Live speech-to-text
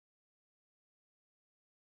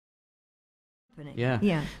Yeah.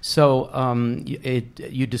 Yeah. So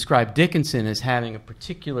you describe Dickinson as having a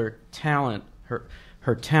particular talent.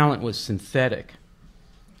 Her talent was synthetic.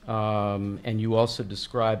 And you also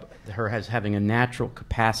describe her as having a natural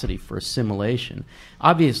capacity for assimilation.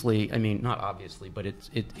 Obviously, I mean, not obviously, but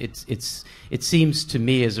it seems to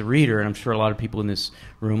me as a reader, and I'm sure a lot of people in this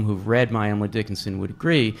room who've read My Emily Dickinson would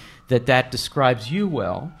agree, that describes you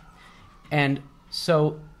well. And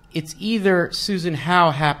so it's either Susan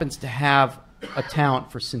Howe happens to have a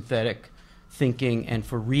talent for synthetic thinking and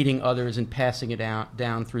for reading others and passing it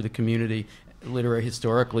down through the community, literary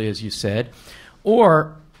historically, as you said,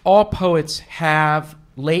 or all poets have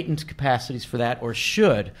latent capacities for that, or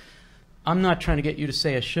should. I'm not trying to get you to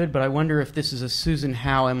say a should, but I wonder if this is a Susan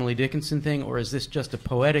Howe, Emily Dickinson thing, or is this just a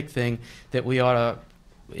poetic thing that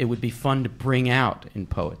it would be fun to bring out in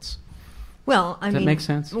poets? Well, I mean, does that make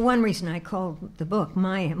sense? One reason I called the book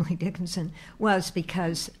My Emily Dickinson was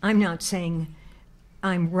because I'm not saying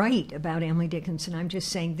I'm right about Emily Dickinson. I'm just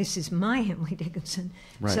saying this is my Emily Dickinson.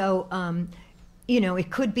 Right. So, you know, it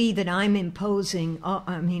could be that I'm imposing,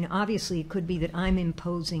 I mean, obviously it could be that I'm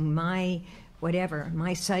imposing my, whatever,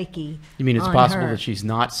 my psyche. You mean it's on possible her. that she's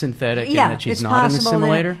not synthetic Yeah, and that she's it's not an possible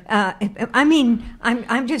assimilator? I mean,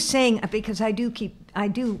 I'm just saying, because I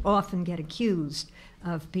do often get accused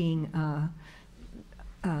of being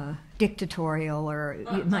dictatorial, or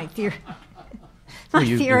my theory. Well,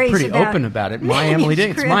 you're pretty open about it. My Emily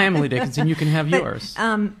Dickinson. My Emily Dickinson. You can have yours.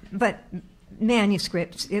 But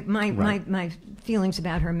manuscripts. My feelings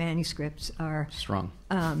about her manuscripts are strong.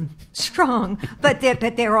 Strong, but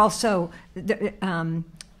they're also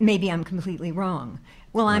maybe I'm completely wrong.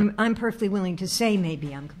 Well, right. I'm perfectly willing to say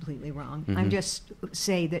maybe I'm completely wrong. Mm-hmm. I'm just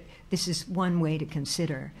say that this is one way to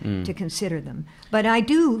consider them. But I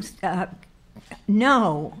do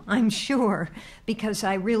know, I'm sure, because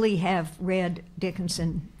I really have read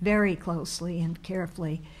Dickinson very closely and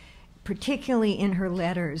carefully, particularly in her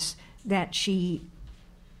letters, that she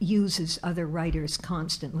uses other writers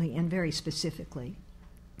constantly and very specifically.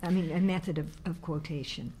 I mean, a method of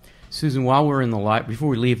quotation. Susan, while we're in the before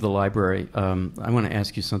we leave the library, I want to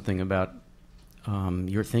ask you something about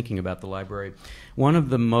your thinking about the library. One of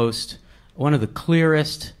the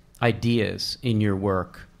clearest ideas in your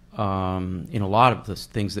work, in a lot of the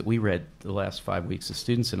things that we read the last 5 weeks, the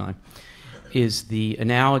students and I, is the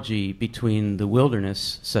analogy between the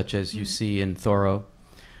wilderness, such as you see in Thoreau,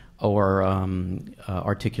 or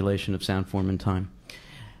articulation of sound, form, and time,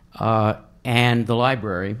 and the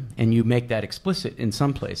library, and you make that explicit in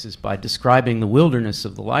some places by describing the wilderness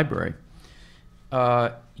of the library.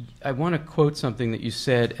 I want to quote something that you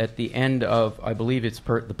said at the end of, I believe it's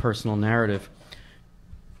the personal narrative.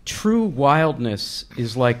 True wildness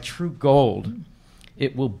is like true gold.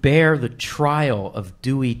 It will bear the trial of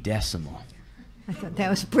Dewey Decimal. I thought that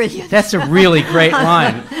was brilliant. That's a really great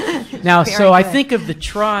line. Now, Very so good. I think of the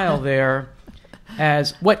trial there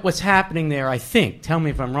as what's happening there, I think, tell me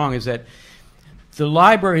if I'm wrong, is that the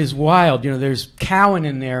library is wild. You know, there's Cowan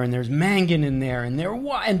in there, and there's Mangan in there,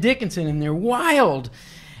 and Dickinson, and they're wild.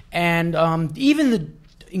 And even the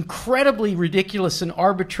incredibly ridiculous and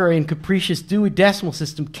arbitrary and capricious Dewey Decimal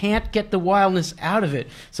System can't get the wildness out of it.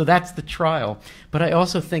 So that's the trial. But I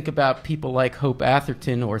also think about people like Hope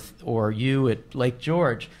Atherton or you at Lake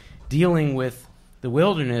George dealing with the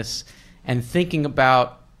wilderness and thinking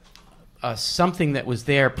about something that was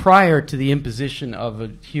there prior to the imposition of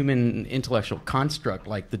a human intellectual construct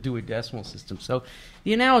like the Dewey Decimal System. So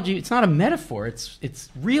the analogy, it's not a metaphor, it's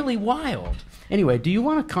really wild. Anyway, do you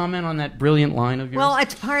want to comment on that brilliant line of yours? Well,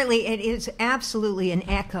 it is absolutely an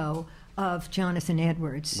echo of Jonathan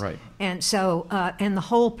Edwards. Right. And so, and the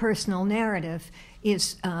whole personal narrative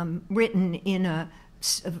is written in a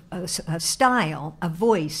style, a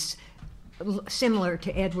voice, similar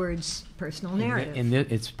to Edwards' personal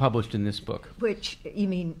narrative. It's published in this book. Which, you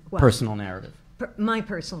mean what? Personal narrative. My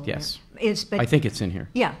personal yes. narrative. I think it's in here.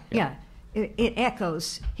 Yeah. It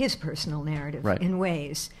echoes his personal narrative in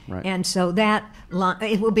ways. Right. And so that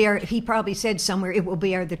it will bear, he probably said somewhere, it will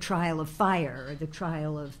bear the trial of fire, or the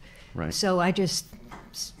trial of... Right. So I just...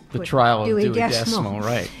 The trial of Dewey Decimal,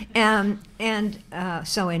 right.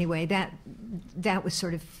 So anyway, that was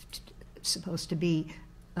sort of supposed to be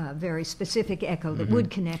a very specific echo that would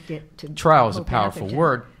connect it to... Trial is a powerful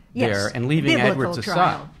word there, and leaving Edwards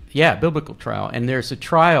aside. Yeah, biblical trial. And there's a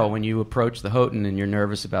trial when you approach the Houghton and you're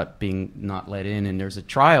nervous about being not let in, and there's a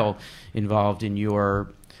trial involved in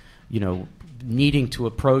your, needing to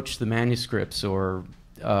approach the manuscripts or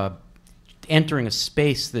entering a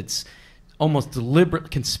space that's almost deliberate,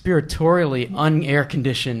 conspiratorially un-air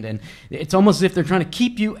conditioned, and it's almost as if they're trying to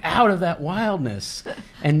keep you out of that wildness.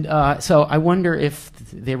 And so I wonder if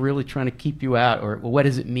they're really trying to keep you out? Or what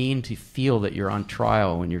does it mean to feel that you're on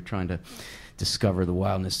trial when you're trying to discover the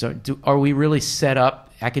wildness? So are we really set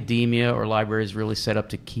up, academia or libraries really set up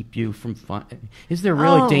to keep you from fun? Is there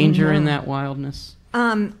really danger in that wildness?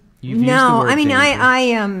 No, I mean,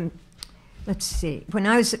 I let's see. When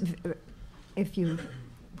I was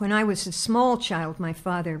a small child, my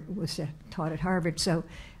father was taught at Harvard, so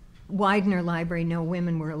Widener Library, no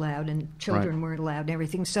women were allowed and children weren't allowed and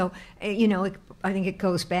everything. So, I think it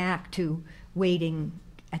goes back to waiting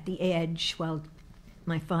at the edge while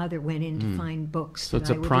my father went in to find books. So it's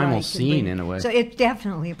a primal scene in a way. So it's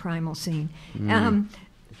definitely a primal scene.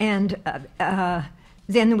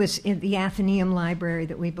 Then there was in the Athenaeum Library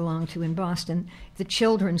that we belonged to in Boston. The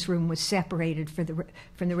children's room was separated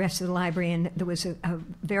from the rest of the library, and there was a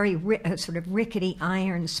very sort of rickety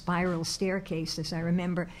iron spiral staircase, as I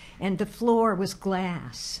remember, and the floor was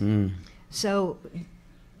glass. So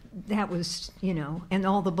that was, and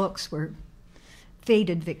all the books were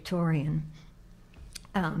faded Victorian.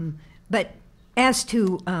 But as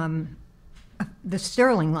to the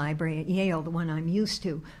Sterling Library at Yale, the one I'm used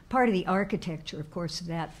to, part of the architecture, of course,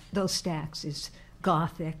 of those stacks is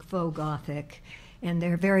Gothic, faux Gothic, and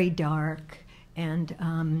they're very dark and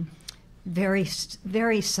very,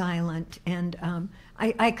 very silent. And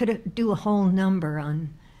I could do a whole number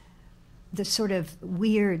on the sort of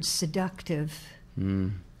weird, seductive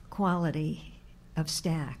quality of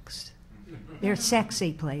stacks. They're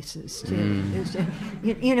sexy places too.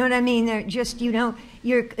 You know what I mean? They're just,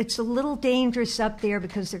 it's a little dangerous up there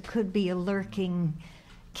because there could be a lurking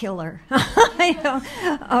killer. But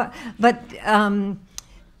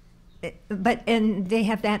they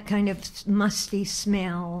have that kind of musty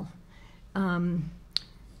smell. But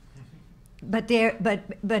they're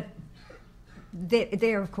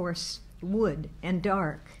of course wood and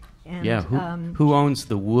dark. And, who owns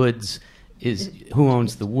the woods? Who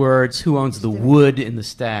owns the words, who owns the wood in the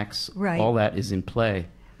stacks, all that is in play.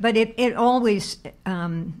 But it always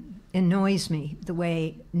annoys me the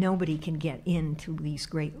way nobody can get into these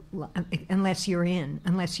great, unless you're a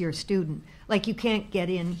student. Like you can't get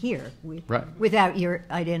in here without your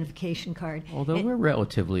identification card. Although we're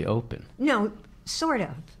relatively open. No, sort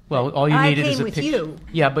of. Well, all you needed is a with picture. You.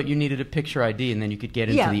 Yeah, but you needed a picture ID, and then you could get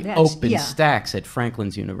into the open stacks at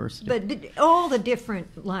Franklin's University. But all the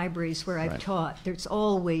different libraries where I've taught, there's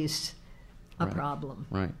always a problem.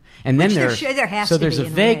 Right, and then there has to there's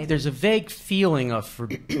be there's a vague feeling of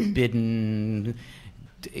forbidden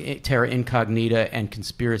terra incognita and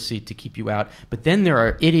conspiracy to keep you out. But then there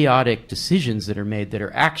are idiotic decisions that are made that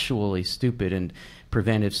are actually stupid and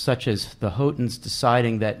preventive, such as the Houghtons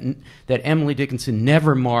deciding that Emily Dickinson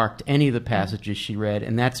never marked any of the passages she read,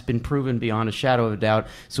 and that's been proven beyond a shadow of a doubt.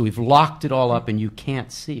 So we've locked it all up, and you can't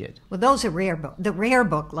see it. Well, those are rare book. The rare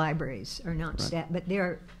book libraries are not but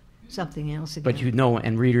they're something else again. But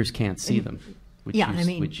and readers can't see them. Which